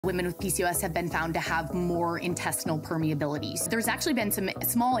Women with PCOS have been found to have more intestinal permeability. So there's actually been some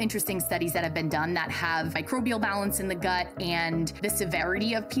small interesting studies that have been done that have microbial balance in the gut and the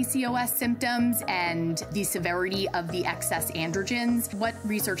severity of PCOS symptoms and the severity of the excess androgens. What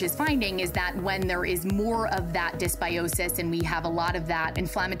research is finding is that when there is more of that dysbiosis and we have a lot of that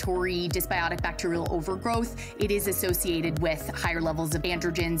inflammatory dysbiotic bacterial overgrowth, it is associated with higher levels of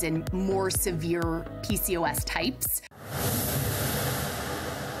androgens and more severe PCOS types.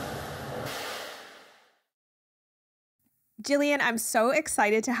 Jillian, I'm so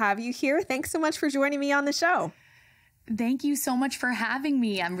excited to have you here. Thanks so much for joining me on the show. Thank you so much for having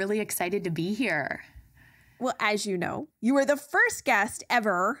me. I'm really excited to be here. Well, as you know, you were the first guest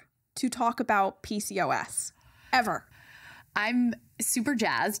ever to talk about PCOS, ever. I'm super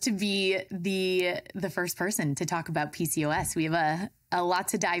jazzed to be the first person to talk about PCOS. We have a lot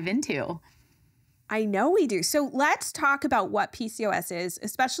to dive into. I know we do. So let's talk about what PCOS is,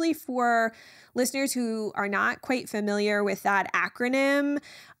 especially for listeners who are not quite familiar with that acronym.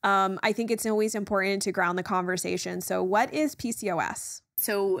 I think it's always important to ground the conversation. So what is PCOS?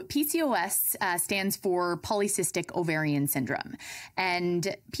 So PCOS stands for Polycystic Ovarian Syndrome.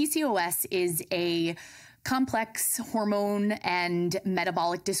 And PCOS is a complex hormone and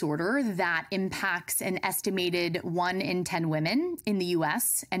metabolic disorder that impacts an estimated 1 in 10 women in the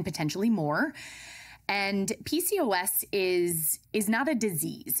US and potentially more. And PCOS is not a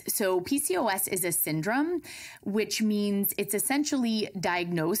disease. So PCOS is a syndrome, which means it's essentially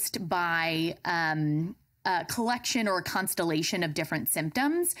diagnosed by a collection or a constellation of different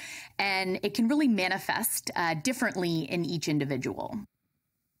symptoms, and it can really manifest differently in each individual.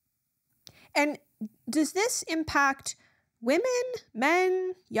 And does this impact women,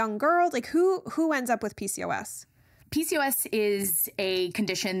 men, young girls? Like who ends up with PCOS? PCOS is a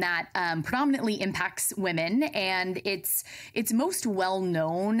condition that predominantly impacts women, and it's most well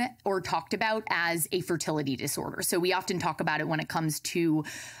known or talked about as a fertility disorder. So we often talk about it when it comes to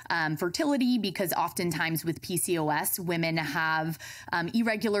fertility, because oftentimes with PCOS, women have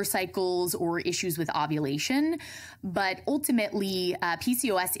irregular cycles or issues with ovulation. But ultimately,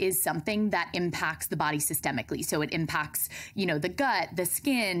 PCOS is something that impacts the body systemically. So it impacts, the gut, the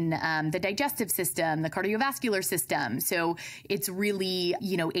skin, the digestive system, the cardiovascular system. So it's really,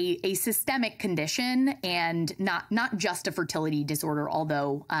 a systemic condition and not just a fertility disorder,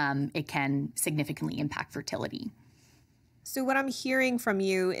 although it can significantly impact fertility. So what I'm hearing from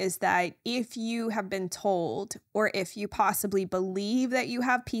you is that if you have been told, or if you possibly believe that you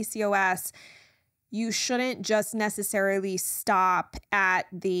have PCOS, you shouldn't just necessarily stop at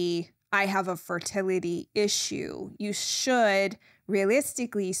I have a fertility issue. You should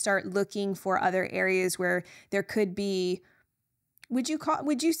realistically start looking for other areas where there could be, would you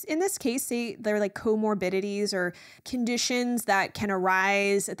in this case say they're like comorbidities or conditions that can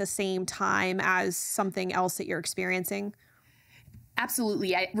arise at the same time as something else that you're experiencing?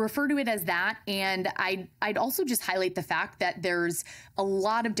 Absolutely. I refer to it as that. And I'd also just highlight the fact that there's a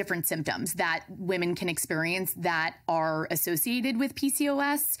lot of different symptoms that women can experience that are associated with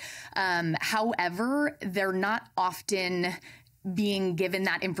PCOS. However, they're not often being given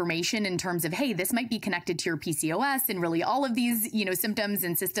that information in terms of, hey, this might be connected to your PCOS, and really all of these, symptoms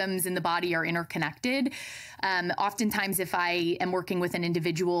and systems in the body are interconnected. Oftentimes, if I am working with an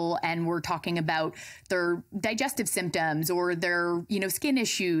individual and we're talking about their digestive symptoms or their, skin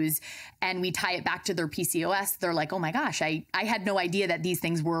issues, and we tie it back to their PCOS, they're like, oh my gosh, I had no idea that these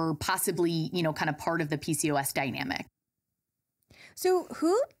things were possibly, kind of part of the PCOS dynamic. So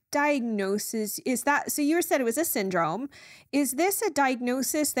who diagnosis is that? So you said it was a syndrome. Is this a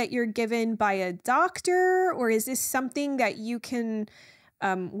diagnosis that you're given by a doctor, or is this something that you can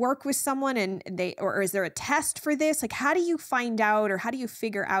work with someone or is there a test for this? Like, how do you find out, or how do you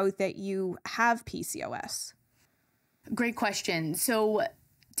figure out that you have PCOS? Great question. So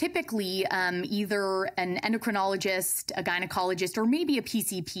typically, either an endocrinologist, a gynecologist, or maybe a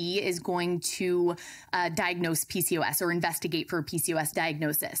PCP is going to diagnose PCOS or investigate for a PCOS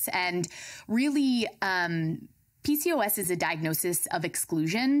diagnosis. And really, PCOS is a diagnosis of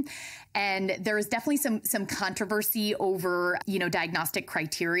exclusion, and there is definitely some controversy over, diagnostic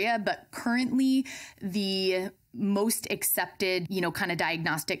criteria, but currently the most accepted, kind of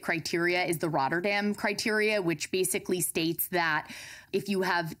diagnostic criteria is the Rotterdam criteria, which basically states that if you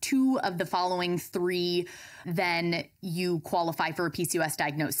have 2 of the following 3, then you qualify for a PCOS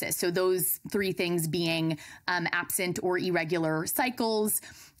diagnosis. So those 3 things being absent or irregular cycles,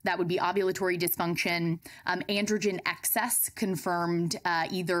 that would be ovulatory dysfunction, androgen excess confirmed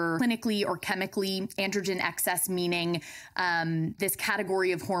either clinically or chemically. Androgen excess meaning this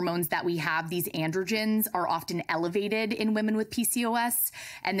category of hormones that we have, these androgens, are often elevated in women with PCOS,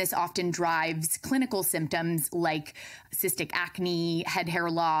 and this often drives clinical symptoms like cystic acne, head hair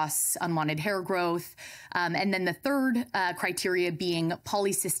loss, unwanted hair growth, and then the third criteria being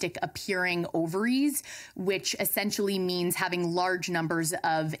polycystic appearing ovaries, which essentially means having large numbers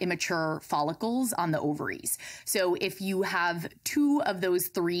of immature follicles on the ovaries. So if you have two of those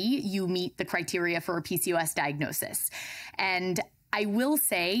three, you meet the criteria for a PCOS diagnosis. And I will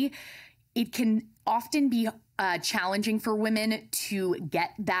say it can often be challenging for women to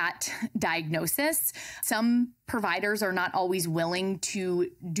get that diagnosis. Some providers are not always willing to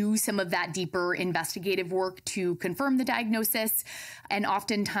do some of that deeper investigative work to confirm the diagnosis. And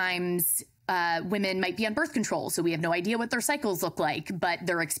oftentimes, women might be on birth control, so we have no idea what their cycles look like, but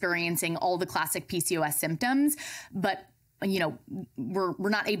they're experiencing all the classic PCOS symptoms. But we're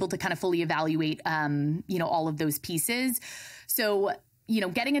not able to kind of fully evaluate all of those pieces. So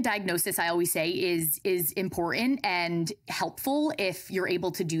getting a diagnosis, I always say, is important and helpful if you're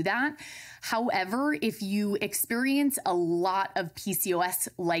able to do that. However, if you experience a lot of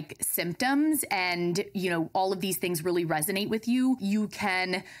PCOS-like symptoms and, all of these things really resonate with you, you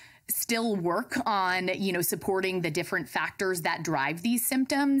can still work on, supporting the different factors that drive these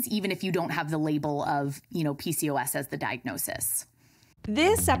symptoms, even if you don't have the label of, PCOS as the diagnosis.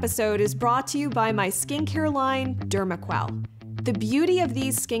 This episode is brought to you by my skincare line, DermaQuell. The beauty of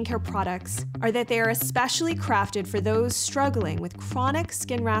these skincare products are that they are especially crafted for those struggling with chronic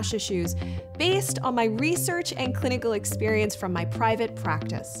skin rash issues based on my research and clinical experience from my private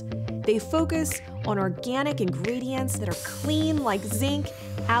practice. They focus on organic ingredients that are clean like zinc,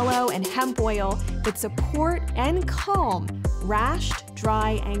 aloe, and hemp oil that support and calm rashed,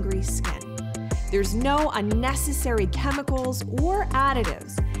 dry, angry skin. There's no unnecessary chemicals or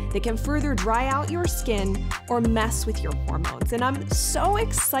additives that can further dry out your skin or mess with your hormones. And I'm so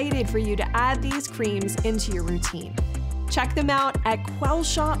excited for you to add these creams into your routine. Check them out at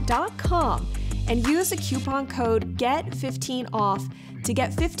quellshop.com and use the coupon code GET15OFF to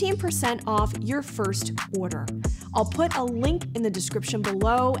get 15% off your first order. I'll put a link in the description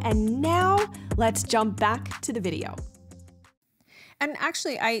below. And now let's jump back to the video. And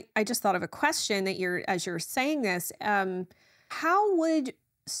actually, I just thought of a question that as you're saying this, how would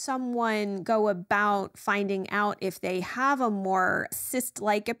someone go about finding out if they have a more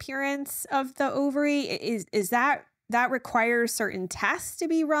cyst-like appearance of the ovary? Is that requires certain tests to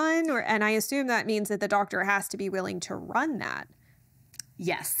be run? And I assume that means that the doctor has to be willing to run that.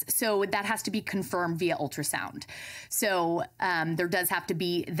 Yes. So that has to be confirmed via ultrasound. So there does have to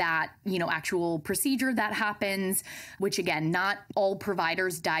be that, actual procedure that happens, which again, not all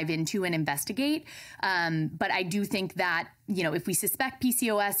providers dive into and investigate. But I do think that, if we suspect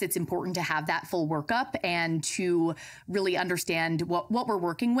PCOS, it's important to have that full workup and to really understand what we're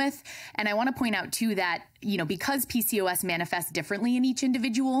working with. And I want to point out too that, because PCOS manifests differently in each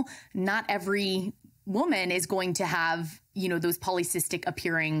individual, not every woman is going to have, those polycystic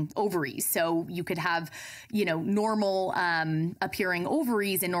appearing ovaries. So you could have, normal appearing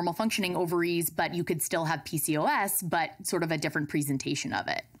ovaries and normal functioning ovaries, but you could still have PCOS, but sort of a different presentation of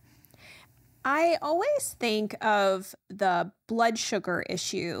it. I always think of the blood sugar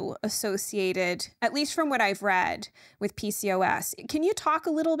issue associated, at least from what I've read, with PCOS. Can you talk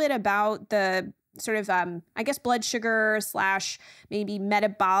a little bit about the sort of, blood sugar / maybe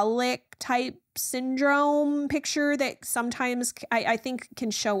metabolic type syndrome picture that sometimes I think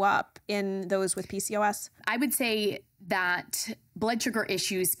can show up in those with PCOS? I would say that blood sugar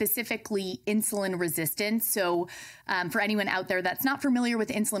issues, specifically insulin resistance. So for anyone out there that's not familiar with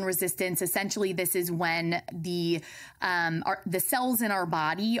insulin resistance, essentially this is when the cells in our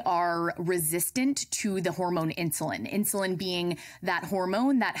body are resistant to the hormone insulin. Insulin being that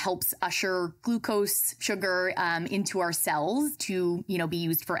hormone that helps usher glucose, sugar into our cells to, be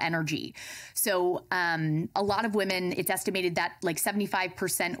used for energy. So a lot of women, it's estimated that like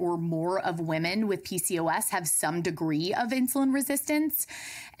 75% or more of women with PCOS have some degree of insulin resistance.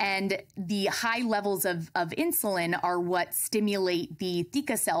 And the high levels of insulin are what stimulate the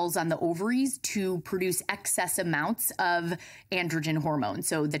theca cells on the ovaries to produce excess amounts of androgen hormone.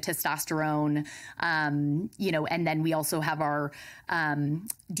 So the testosterone, and then we also have our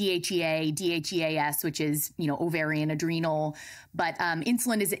DHEA, DHEAS, which is, ovarian, adrenal. But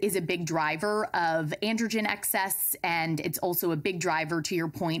insulin is a big driver of androgen excess, and it's also a big driver, to your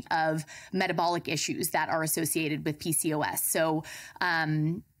point, of metabolic issues that are associated with PCOS. So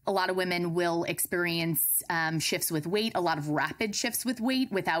A lot of women will experience shifts with weight, a lot of rapid shifts with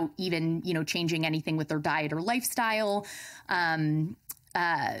weight without even, changing anything with their diet or lifestyle.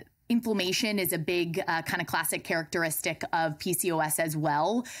 Inflammation is a big kind of classic characteristic of PCOS as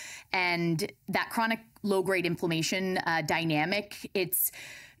well. And that chronic low-grade inflammation dynamic, it's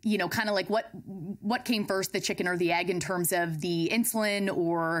kind of like what came first, the chicken or the egg, in terms of the insulin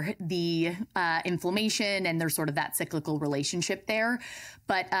or the inflammation, and there's sort of that cyclical relationship there.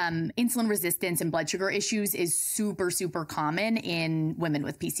 But insulin resistance and blood sugar issues is super, super common in women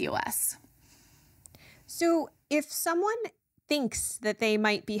with PCOS. So if someone thinks that they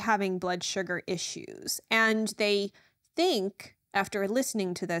might be having blood sugar issues and they think after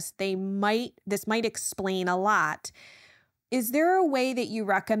listening to this, this might explain a lot, is there a way that you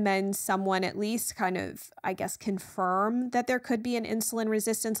recommend someone at least kind of, I guess, confirm that there could be an insulin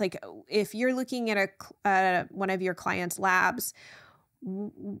resistance? Like if you're looking at one of your clients' labs,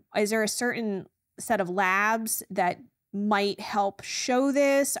 is there a certain set of labs that might help show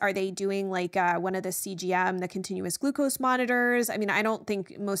this? Are they doing like one of the CGM, the continuous glucose monitors? I mean, I don't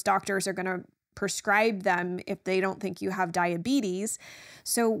think most doctors are going to prescribe them if they don't think you have diabetes.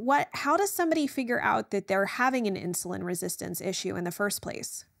 So how does somebody figure out that they're having an insulin resistance issue in the first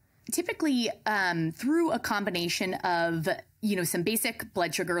place? Typically through a combination of, some basic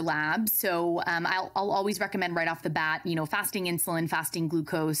blood sugar labs. So I'll always recommend right off the bat, fasting insulin, fasting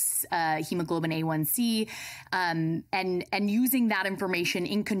glucose, hemoglobin A1C, and using that information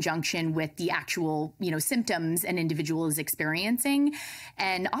in conjunction with the actual, symptoms an individual is experiencing.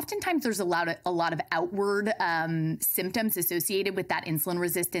 And oftentimes there's a lot of outward symptoms associated with that insulin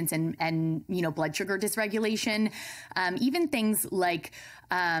resistance and blood sugar dysregulation. Even things like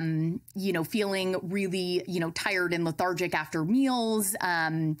feeling really, tired and lethargic after meals,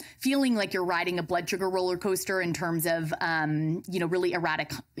 feeling like you're riding a blood sugar roller coaster in terms of, really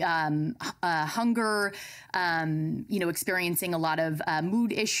erratic hunger, experiencing a lot of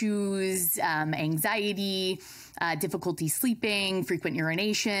mood issues, anxiety, difficulty sleeping, frequent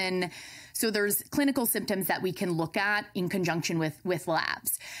urination. So there's clinical symptoms that we can look at in conjunction with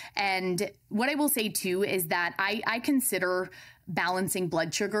labs. And what I will say too is that I consider balancing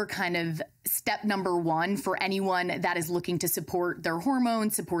blood sugar kind of step number one for anyone that is looking to support their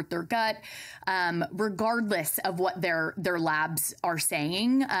hormones, support their gut, regardless of what their labs are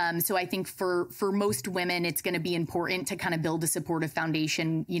saying. So I think for most women, it's going to be important to kind of build a supportive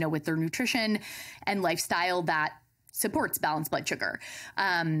foundation, with their nutrition and lifestyle that supports balanced blood sugar.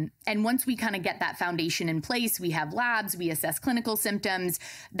 And once we kind of get that foundation in place, we have labs, we assess clinical symptoms.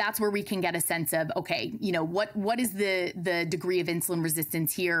 That's where we can get a sense of, okay, what is the degree of insulin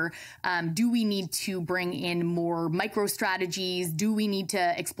resistance here? Do we need to bring in more micro strategies? Do we need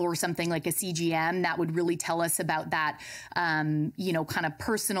to explore something like a CGM that would really tell us about that, kind of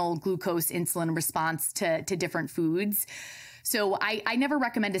personal glucose insulin response to different foods? So I never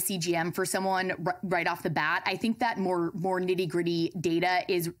recommend a CGM for someone right off the bat. I think that more nitty-gritty data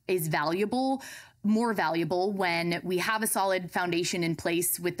is valuable, more valuable when we have a solid foundation in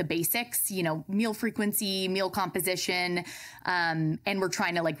place with the basics, meal frequency, meal composition, and we're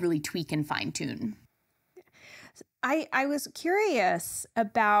trying to really tweak and fine tune. I was curious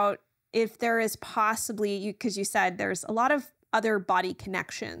about if there is possibly, because you said there's a lot of other body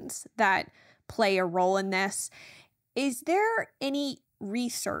connections that play a role in this. Is there any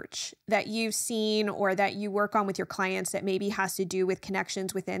research that you've seen or that you work on with your clients that maybe has to do with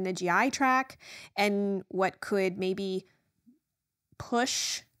connections within the GI tract and what could maybe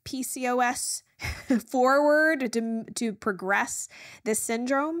push PCOS forward to progress this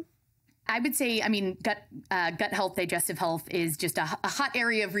syndrome? I would say, gut health, digestive health is just a hot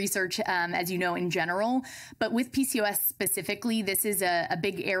area of research, as you know, in general. But with PCOS specifically, this is a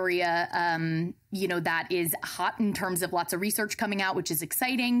big area, that is hot in terms of lots of research coming out, which is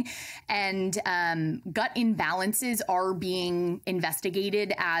exciting. And gut imbalances are being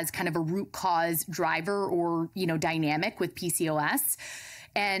investigated as kind of a root cause driver or, dynamic with PCOS.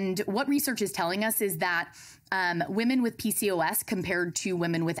 And what research is telling us is that women with PCOS compared to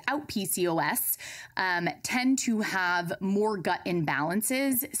women without PCOS tend to have more gut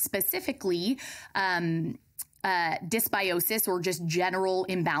imbalances, specifically dysbiosis or just general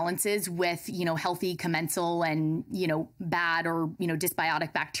imbalances with, healthy commensal and, bad or,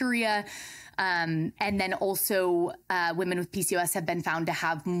 dysbiotic bacteria. And then also women with PCOS have been found to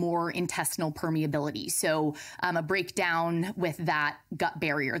have more intestinal permeability. So a breakdown with that gut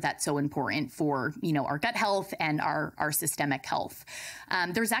barrier that's so important for, our gut health and our systemic health.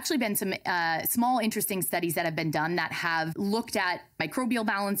 There's actually been some small interesting studies that have been done that have looked at microbial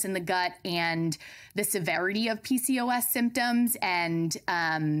balance in the gut and the severity of PCOS symptoms and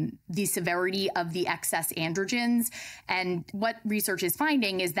the severity of the excess androgens. And what research is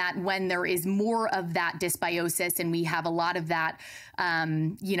finding is that when there is more of that dysbiosis and we have a lot of that,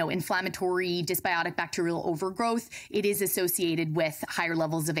 inflammatory dysbiotic bacterial overgrowth, it is associated with higher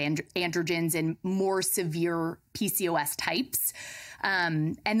levels of androgens and more severe PCOS types.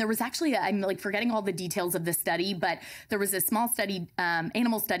 And there was actually, I'm like forgetting all the details of the study, but there was a small study,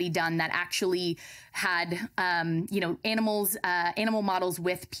 animal study done that actually had, animal models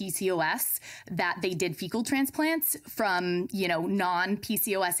with PCOS that they did fecal transplants from,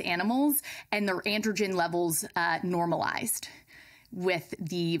 non-PCOS animals, and their androgen levels normalized with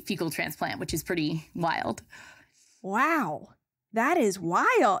the fecal transplant, which is pretty wild. Wow. That is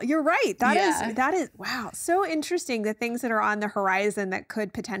wild. You're right. That is, wow. So interesting. The things that are on the horizon that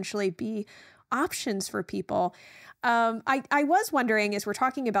could potentially be options for people. I was wondering as we're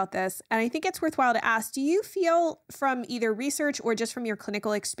talking about this, and I think it's worthwhile to ask, do you feel from either research or just from your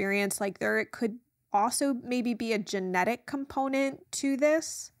clinical experience, like there could also maybe be a genetic component to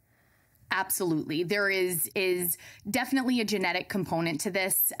this? Absolutely. There is definitely a genetic component to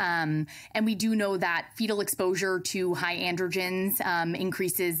this. And we do know that fetal exposure to high androgens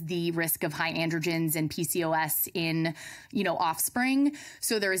increases the risk of high androgens and PCOS in, offspring.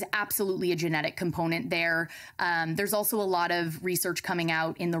 So there is absolutely a genetic component there. There's also a lot of research coming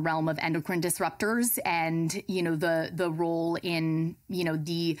out in the realm of endocrine disruptors and, the role in,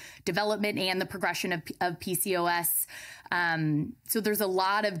 the development and the progression of PCOS. So there's a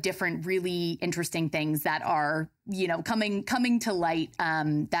lot of different really interesting things that are, coming to light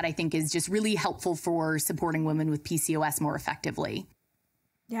that I think is just really helpful for supporting women with PCOS more effectively.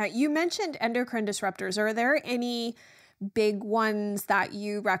 Yeah, you mentioned endocrine disruptors. Are there any big ones that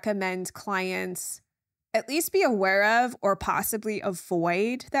you recommend clients at least be aware of or possibly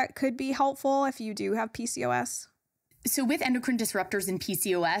avoid that could be helpful if you do have PCOS? So with endocrine disruptors in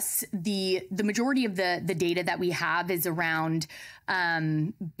PCOS, the majority of the data that we have is around,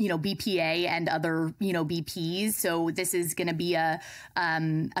 BPA and other, BPs. So this is going to be a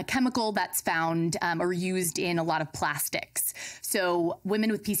chemical that's found or used in a lot of plastics. So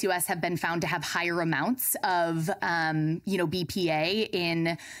women with PCOS have been found to have higher amounts of, BPA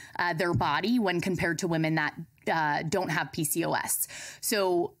in their body when compared to women that don't have PCOS.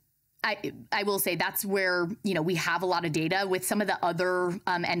 So I will say that's where, we have a lot of data with some of the other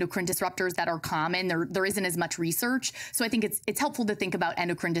endocrine disruptors that are common. There isn't as much research. So I think it's helpful to think about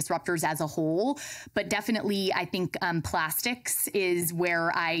endocrine disruptors as a whole. But definitely, I think plastics is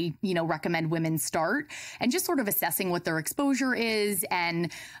where I, recommend women start and just sort of assessing what their exposure is.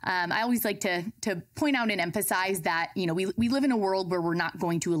 And I always like to point out and emphasize that, we live in a world where we're not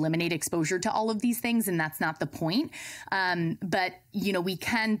going to eliminate exposure to all of these things. And that's not the point. But, we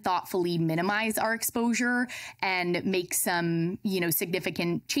can thoughtfully minimize our exposure and make some,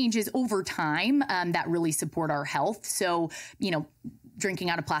 significant changes over time that really support our health. So, drinking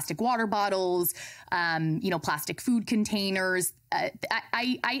out of plastic water bottles, plastic food containers.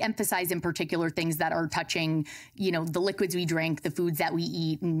 I emphasize in particular things that are touching, the liquids we drink, the foods that we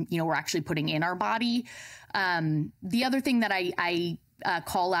eat, and, we're actually putting in our body. The other thing that I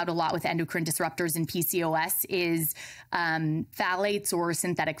call out a lot with endocrine disruptors in PCOS is phthalates or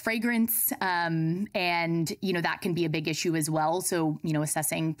synthetic fragrance. And, that can be a big issue as well. So,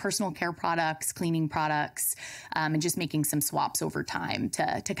 assessing personal care products, cleaning products, and just making some swaps over time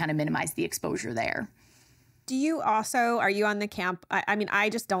to kind of minimize the exposure there. Do you also, are you on the camp? I mean,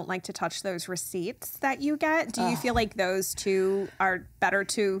 I just don't like to touch those receipts that you get. Do you feel like those two are better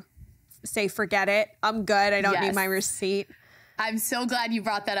to say, forget it, I'm good, I don't need my receipt? I'm so glad you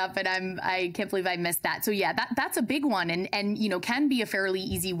brought that up, and I can't believe I missed that. So yeah, that's a big one, and can be a fairly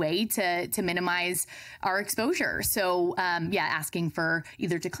easy way to minimize our exposure. So asking for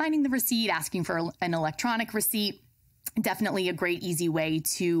either declining the receipt, asking for an electronic receipt, definitely a great easy way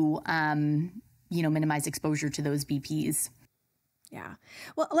to minimize exposure to those BPs. Yeah.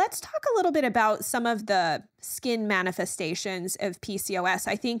 Well, let's talk a little bit about some of the skin manifestations of PCOS.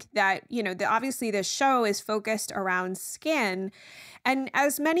 I think that, obviously this show is focused around skin. And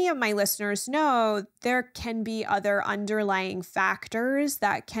as many of my listeners know, there can be other underlying factors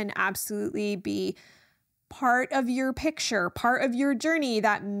that can absolutely be part of your picture, part of your journey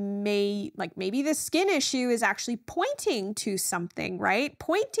that maybe the skin issue is actually pointing to something, right?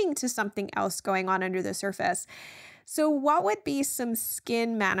 Pointing to something else going on under the surface. So what would be some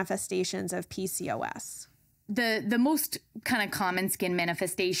skin manifestations of PCOS? the most kind of common skin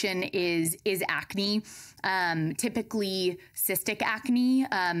manifestation is acne, typically cystic acne,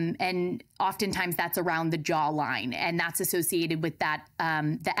 and oftentimes that's around the jawline, and that's associated with that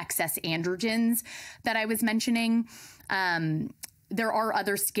the excess androgens that I was mentioning. There are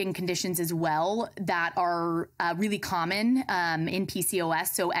other skin conditions as well that are really common in PCOS.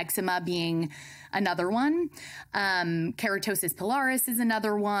 So eczema being another one. Keratosis pilaris is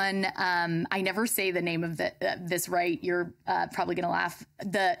another one. I never say the name of this right. You're probably going to laugh.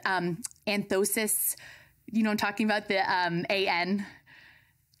 The anthosis, you know what I'm talking about? The AN.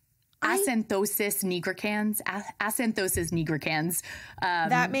 Acanthosis nigricans. Acanthosis nigricans.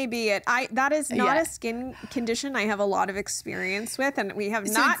 That may be it. That is not a skin condition I have a lot of experience with, and we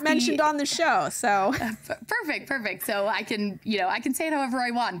have not mentioned on the show. So perfect. So I can say it however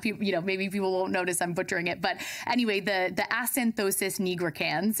I want. People, maybe people won't notice I'm butchering it. But anyway, the acanthosis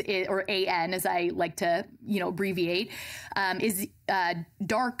nigricans, or AN, as I like to abbreviate, is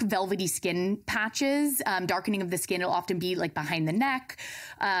dark velvety skin patches. Darkening of the skin will often be like behind the neck.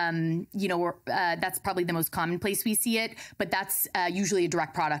 That's probably the most common place we see it, but that's usually a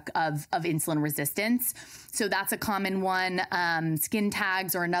direct product of insulin resistance. So that's a common one. Skin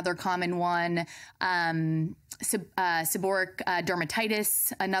tags are another common one. Seborrheic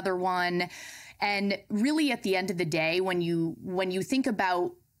dermatitis, another one. And really at the end of the day, when you think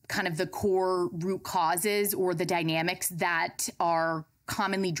about kind of the core root causes or the dynamics that are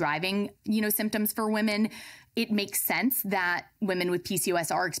commonly driving, symptoms for women, it makes sense that women with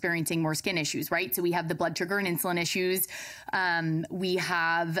PCOS are experiencing more skin issues, right? So we have the blood sugar and insulin issues. We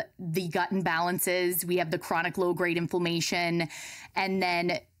have the gut imbalances. We have the chronic low-grade inflammation. And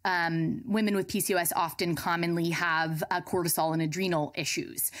then women with PCOS often commonly have cortisol and adrenal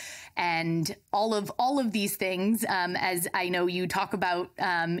issues. And all of these things, as I know you talk about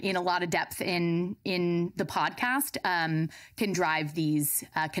in a lot of depth in the podcast, can drive these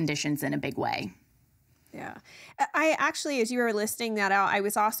conditions in a big way. Yeah. I actually, as you were listing that out, I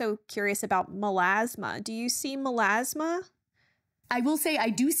was also curious about melasma. Do you see melasma? I will say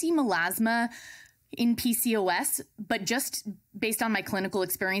I do see melasma in PCOS, but just based on my clinical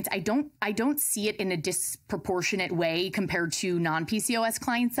experience, I don't see it in a disproportionate way compared to non-PCOS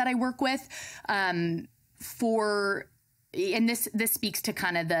clients that I work with. And this speaks to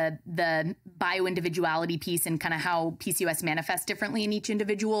kind of the bio-individuality piece and kind of how PCOS manifests differently in each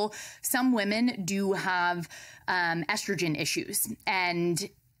individual. Some women do have estrogen issues and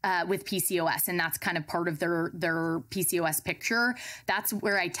with PCOS, and that's kind of part of their PCOS picture. That's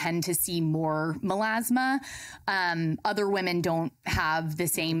where I tend to see more melasma. Other women don't have the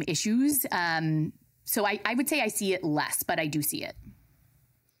same issues. So I would say I see it less, but I do see it.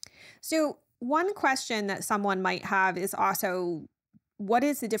 So one question that someone might have is also, what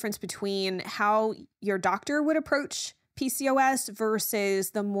is the difference between how your doctor would approach PCOS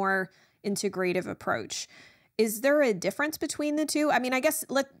versus the more integrative approach? Is there a difference between the two? I mean, I guess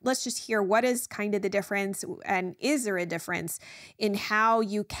let's just hear what is kind of the difference, and is there a difference in how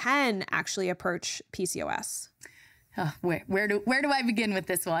you can actually approach PCOS? Where do I begin with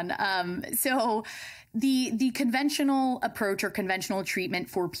this one? So the conventional approach or conventional treatment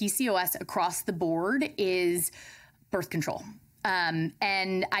for PCOS across the board is birth control.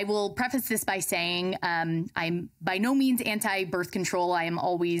 And I will preface this by saying I'm by no means anti-birth control. I am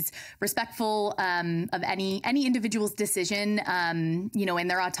always respectful of any individual's decision, and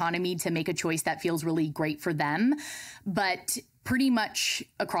their autonomy to make a choice that feels really great for them. But pretty much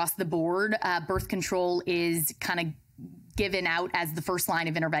across the board, birth control is kind of given out as the first line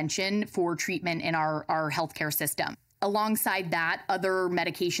of intervention for treatment in our healthcare system. Alongside that, other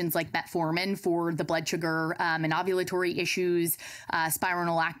medications like metformin for the blood sugar and ovulatory issues,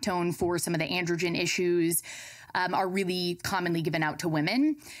 spironolactone for some of the androgen issues are really commonly given out to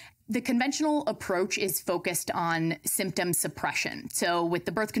women. The conventional approach is focused on symptom suppression. So with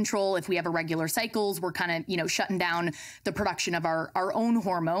the birth control, if we have irregular cycles, we're kind of, shutting down the production of our own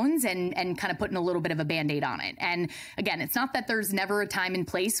hormones and kind of putting a little bit of a Band-Aid on it. And again, it's not that there's never a time and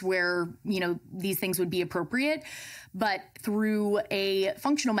place where, these things would be appropriate, but through a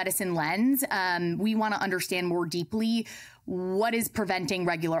functional medicine lens, we want to understand more deeply what is preventing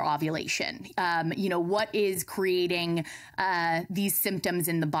regular ovulation? What is creating these symptoms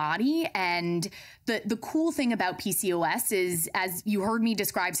in the body? And the cool thing about PCOS is, as you heard me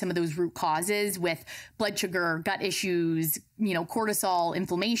describe some of those root causes with blood sugar, gut issues, cortisol,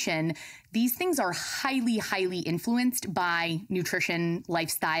 inflammation, these things are highly, highly influenced by nutrition,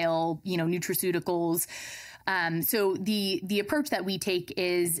 lifestyle, nutraceuticals. So the approach that we take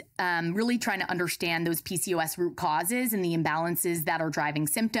is really trying to understand those PCOS root causes and the imbalances that are driving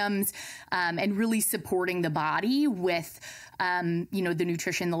symptoms, and really supporting the body with the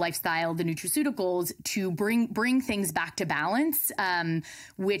nutrition, the lifestyle, the nutraceuticals to bring things back to balance,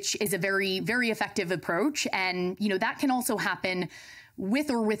 which is a very, very effective approach. And, that can also happen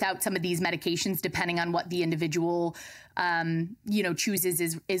with or without some of these medications, depending on what the individual,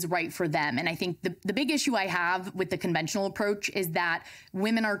 chooses is right for them. And I think the big issue I have with the conventional approach is that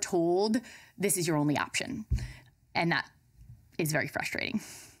women are told this is your only option. And that is very frustrating.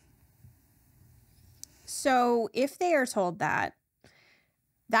 So if they are told that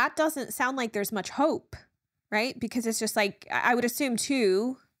doesn't sound like there's much hope, right? Because it's just like, I would assume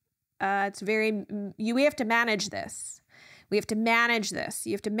too, we have to manage this. We have to manage this.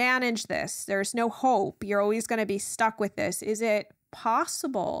 You have to manage this. There's no hope. You're always going to be stuck with this. Is it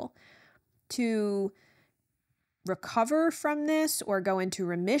possible to recover from this or go into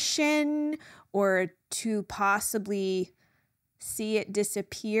remission or to possibly see it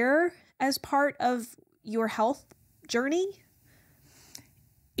disappear as part of your health journey?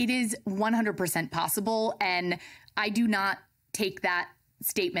 It is 100% possible, and I do not take that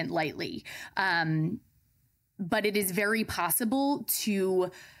statement lightly. But it is very possible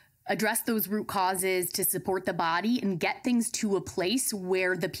to address those root causes, to support the body and get things to a place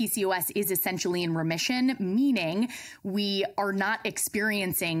where the PCOS is essentially in remission, meaning we are not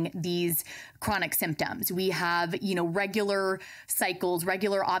experiencing these chronic symptoms. We have, regular cycles,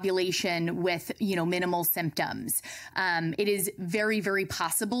 regular ovulation with, minimal symptoms. It is very, very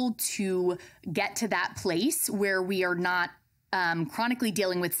possible to get to that place where we are not chronically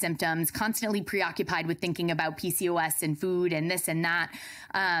dealing with symptoms, constantly preoccupied with thinking about PCOS and food and this and that.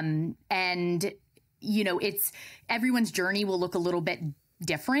 It's everyone's journey will look a little bit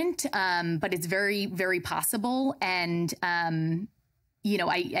different, but it's very, very possible. And, I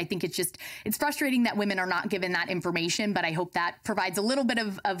think it's frustrating that women are not given that information, but I hope that provides a little bit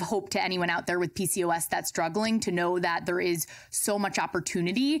of hope to anyone out there with PCOS that's struggling to know that there is so much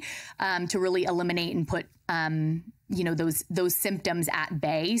opportunity to really eliminate and put those symptoms at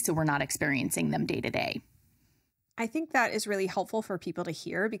bay, so we're not experiencing them day to day. I think that is really helpful for people to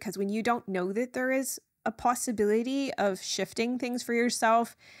hear, because when you don't know that there is a possibility of shifting things for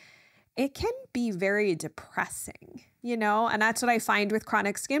yourself, it can be very depressing, and that's what I find with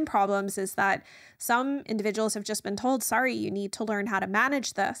chronic skin problems is that some individuals have just been told, sorry, you need to learn how to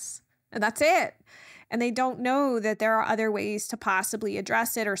manage this, and that's it. And they don't know that there are other ways to possibly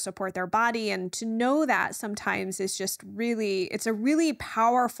address it or support their body. And to know that sometimes is just it's a really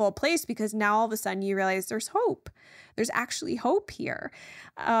powerful place, because now all of a sudden you realize there's hope. There's actually hope here.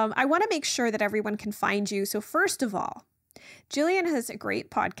 I want to make sure that everyone can find you. So first of all, Jillian has a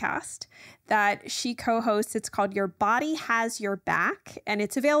great podcast that she co-hosts. It's called Your Body Has Your Back, and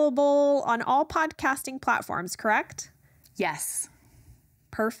it's available on all podcasting platforms, correct? Yes.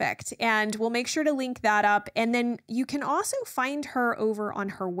 Perfect. And we'll make sure to link that up. And then you can also find her over on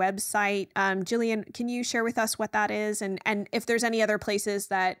her website. Jillian, can you share with us what that is? And if there's any other places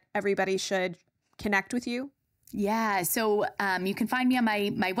that everybody should connect with you? Yeah. So you can find me on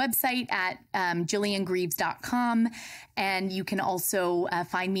my website at JillianGreaves.com. And you can also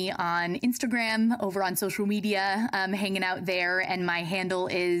find me on Instagram, over on social media, hanging out there. And my handle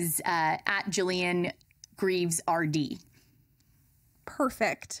is at Jillian Greaves RD.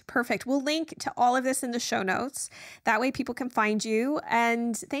 Perfect. We'll link to all of this in the show notes. That way people can find you.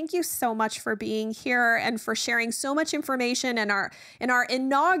 And thank you so much for being here and for sharing so much information in our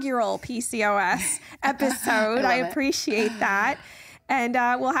inaugural PCOS episode. I appreciate that. And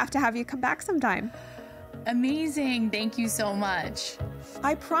we'll have to have you come back sometime. Amazing. Thank you so much.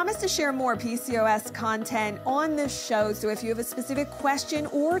 I promise to share more PCOS content on this show. So if you have a specific question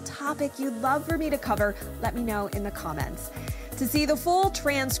or topic you'd love for me to cover, let me know in the comments. To see the full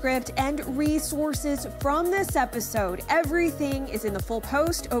transcript and resources from this episode, everything is in the full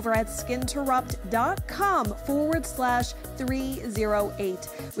post over at skinterrupt.com/308,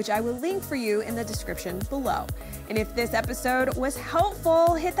 which I will link for you in the description below. And if this episode was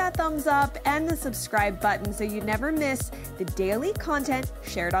helpful, hit that thumbs up and the subscribe button so you never miss the daily content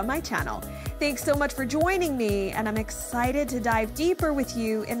shared on my channel. Thanks so much for joining me, and I'm excited to dive deeper with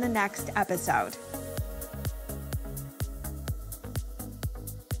you in the next episode.